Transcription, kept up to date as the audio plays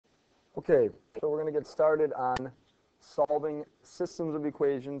Okay, so we're going to get started on solving systems of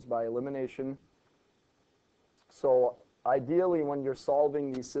equations by elimination. So ideally, when you're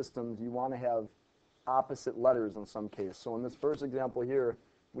solving these systems, you want to have opposite letters in some case. So in this first example here,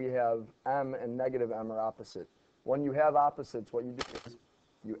 we have m and negative m are opposite. When you have opposites, what you do is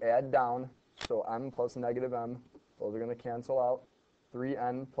you add down. So m plus negative m, those are going to cancel out.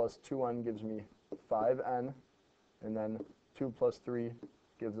 3n plus 2n gives me 5n, and then 2 plus 3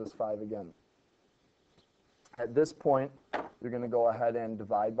 gives us 5 again. At this point, you're going to go ahead and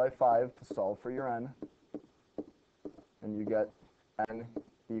divide by 5 to solve for your n, and you get n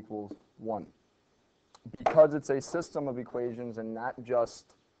equals 1. Because it's a system of equations and not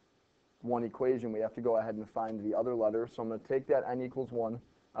just one equation, we have to go ahead and find the other letter. So I'm going to take that n equals 1.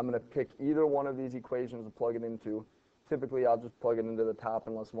 I'm going to pick either one of these equations to plug it into. Typically, I'll just plug it into the top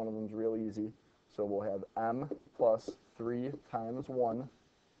unless one of them is real easy. So we'll have m plus 3 times 1,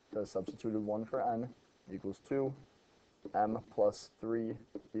 so I substituted 1 for n, equals 2. m plus 3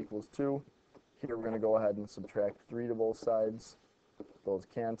 equals 2. Here we're going to go ahead and subtract 3 to both sides. Those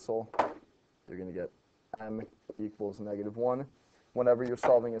cancel. You're going to get m equals negative 1. Whenever you're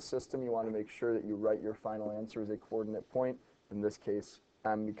solving a system, you want to make sure that you write your final answer as a coordinate point. In this case,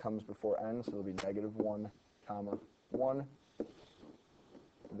 m becomes before n, so it'll be negative 1, comma 1.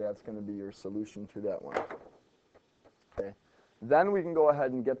 That's going to be your solution to that one. Okay. Then we can go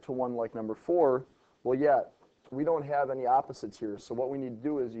ahead and get to one like number 4. Well, yeah, we don't have any opposites here, so what we need to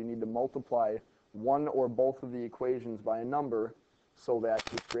do is you need to multiply one or both of the equations by a number so that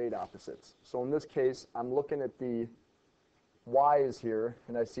you create opposites. So in this case, I'm looking at the y's here,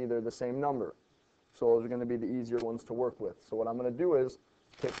 and I see they're the same number. So those are going to be the easier ones to work with. So what I'm going to do is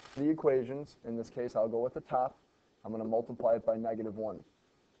pick the equations. In this case, I'll go at the top. I'm going to multiply it by negative 1.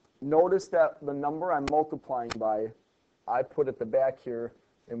 Notice that the number I'm multiplying by, I put at the back here,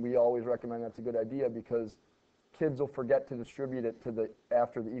 and we always recommend that's a good idea because kids will forget to distribute it to the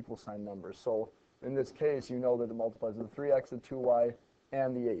after the equal sign number. So in this case, you know that it multiplies the 3x, the 2y,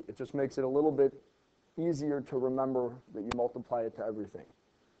 and the 8. It just makes it a little bit easier to remember that you multiply it to everything.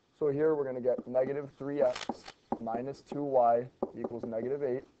 So here we're going to get negative 3x minus 2y equals negative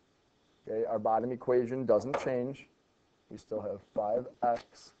 8. Okay, our bottom equation doesn't change. We still have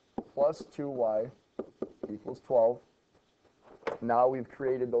 5x plus 2y equals 12. Now we've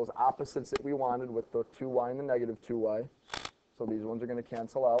created those opposites that we wanted with the 2y and the negative 2y. So these ones are going to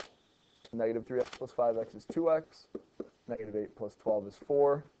cancel out. Negative 3x plus 5x is 2x. Negative 8 plus 12 is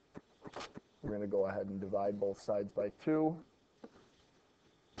 4. We're going to go ahead and divide both sides by 2.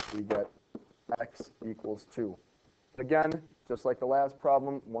 We get x equals 2. Again, just like the last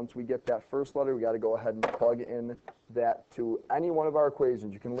problem, once we get that first letter, we got to go ahead and plug in that to any one of our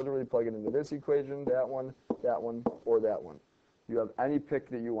equations. You can literally plug it into this equation, that one, or that one. You have any pick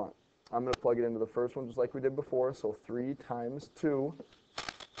that you want. I'm going to plug it into the first one just like we did before. So 3 times 2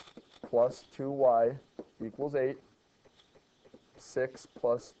 plus 2y equals 8. 6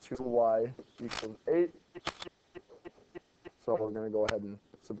 plus 2y equals 8. So we're going to go ahead and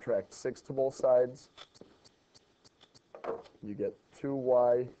subtract 6 to both sides. You get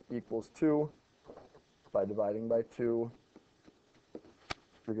 2y equals 2 by dividing by 2.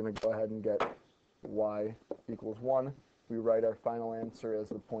 We're going to go ahead and get y equals 1. We write our final answer as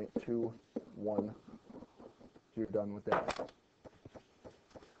the point 2, 1. You're done with that.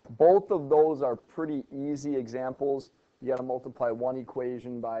 Both of those are pretty easy examples. You got to multiply one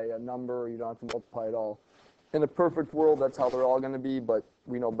equation by a number. You don't have to multiply it all. In a perfect world, that's how they're all going to be, but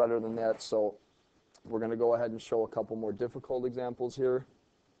we know better than that, so we're going to go ahead and show a couple more difficult examples here.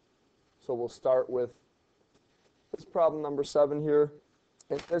 So we'll start with this problem number 7 here.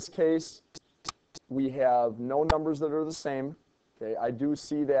 In this case, we have no numbers that are the same. Okay, I do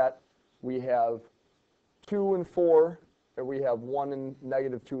see that we have 2 and 4, and we have 1 and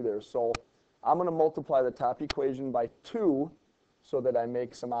negative 2 there. So I'm going to multiply the top equation by 2 so that I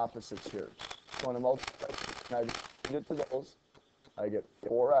make some opposites here. So I'm going to multiply, and I just put it to those. I get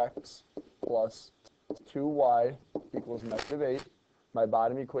 4x plus 2y equals negative 8. My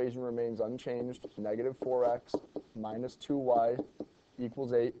bottom equation remains unchanged. Negative 4x minus 2y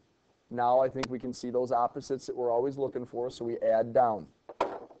equals 8. Now I think we can see those opposites that we're always looking for, so we add down.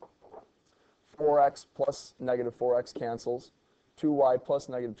 4x plus negative 4x cancels. 2y plus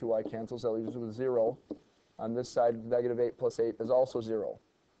negative 2y cancels. That leaves us with 0. On this side, negative 8 plus 8 is also 0.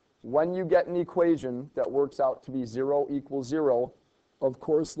 When you get an equation that works out to be 0 equals 0, of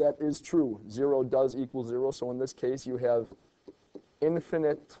course that is true. 0 does equal 0, so in this case you have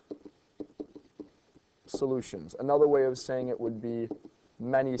infinite solutions. Another way of saying it would be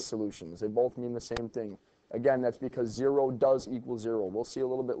many solutions. They both mean the same thing. Again, that's because 0 does equal 0. We'll see a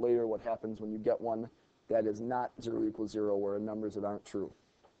little bit later what happens when you get one that is not 0 equals 0, where numbers that aren't true.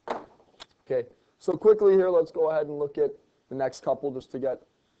 Okay, so quickly here, let's go ahead and look at the next couple just to get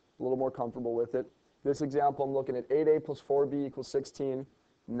a little more comfortable with it. This example, I'm looking at 8a plus 4b equals 16,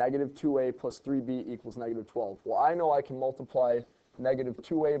 negative 2a plus 3b equals negative 12. Well, I know I can multiply negative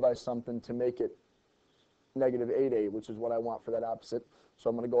 2a by something to make it negative 8a, which is what I want for that opposite. So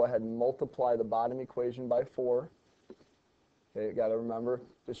I'm going to go ahead and multiply the bottom equation by 4. Okay, got to remember,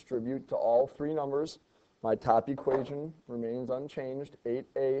 distribute to all three numbers. My top equation remains unchanged.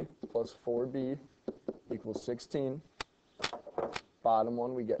 8a plus 4b equals 16. Bottom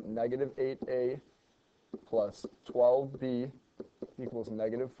one, we get negative 8a plus 12b equals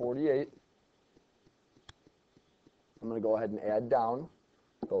negative 48. I'm going to go ahead and add down.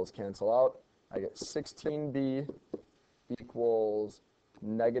 Those cancel out. I get 16b equals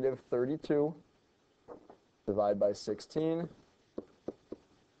negative 32. Divide by 16.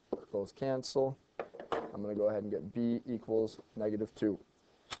 Those cancel. I'm going to go ahead and get b equals negative 2.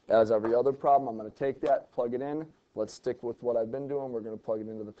 As every other problem, I'm going to take that, plug it in. Let's stick with what I've been doing. We're going to plug it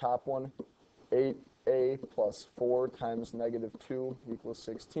into the top one. 8a plus 4 times negative 2 equals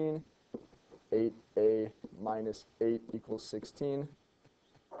 16. 8a minus 8 equals 16.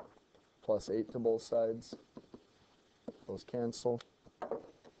 Plus 8 to both sides. Those cancel.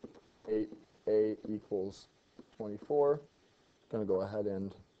 8a equals 24. Going to go ahead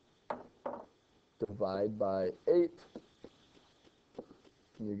and divide by 8.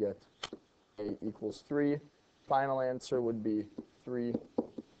 And you get 8 equals 3. Final answer would be 3,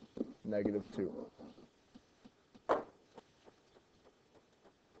 negative 2.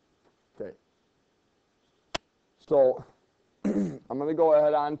 Okay. So I'm going to go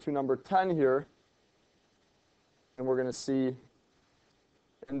ahead on to number 10 here. And we're going to see,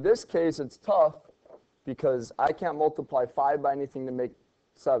 in this case, it's tough because I can't multiply 5 by anything to make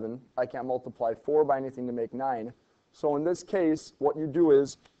 7. I can't multiply 4 by anything to make 9. So in this case, what you do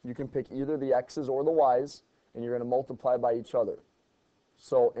is you can pick either the x's or the y's, and you're going to multiply by each other.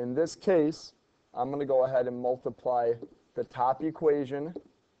 So in this case, I'm going to go ahead and multiply the top equation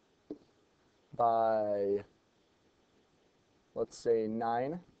by, let's say,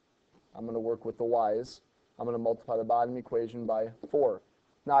 9. I'm going to work with the y's. I'm going to multiply the bottom equation by 4.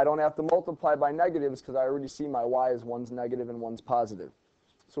 Now, I don't have to multiply by negatives because I already see my y's. One's negative and one's positive.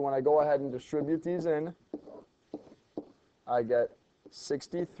 So when I go ahead and distribute these in, I get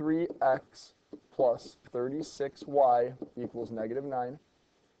 63x plus 36y equals negative 9.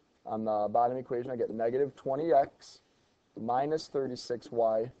 On the bottom equation, I get negative 20x minus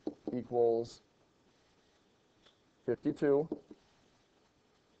 36y equals 52.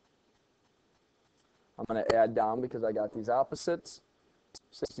 I'm going to add down because I got these opposites.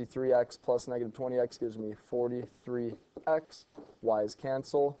 63x plus negative 20x gives me 43x. Y's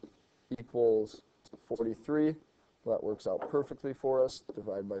cancel equals 43. Well, that works out perfectly for us.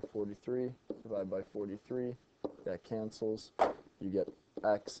 Divide by 43. Divide by 43. That cancels. You get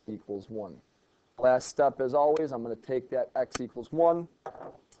x equals 1. Last step, as always, I'm going to take that x equals 1.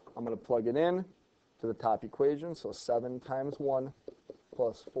 I'm going to plug it in to the top equation. So 7 times 1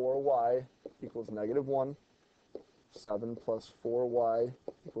 plus 4y equals negative 1. 7 plus 4y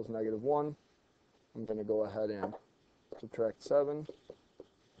equals negative 1. I'm going to go ahead and subtract 7.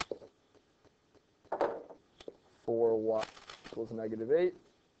 4y equals negative 8.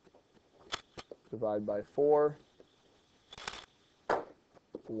 Divide by 4.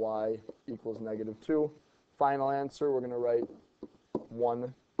 Y equals negative 2. Final answer, we're going to write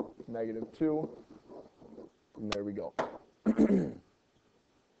 1, negative 2. And there we go. Okay.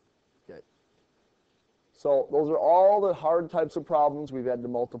 So those are all the hard types of problems. We've had to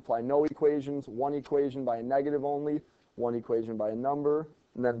multiply no equations, one equation by a negative only, one equation by a number,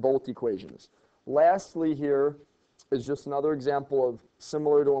 and then both equations. Lastly here is just another example of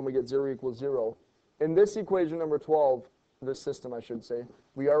similar to when we get 0 equals 0. In this equation number 12, this system I should say,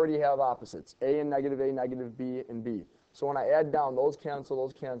 we already have opposites, a, negative b, and b. So when I add down, those cancel,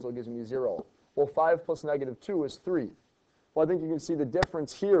 gives me 0. Well, 5 plus negative 2 is 3. Well, I think you can see the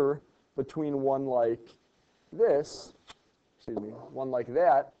difference here between one like this, one like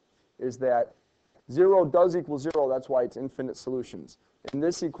that, is that 0 does equal 0. That's why it's infinite solutions. In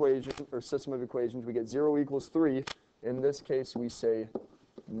this equation, or system of equations, we get 0 equals 3. In this case, we say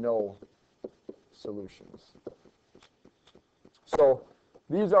no solutions. So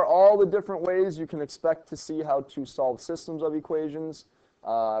these are all the different ways you can expect to see how to solve systems of equations,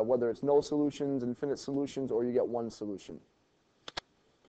 whether it's no solutions, infinite solutions, or you get one solution.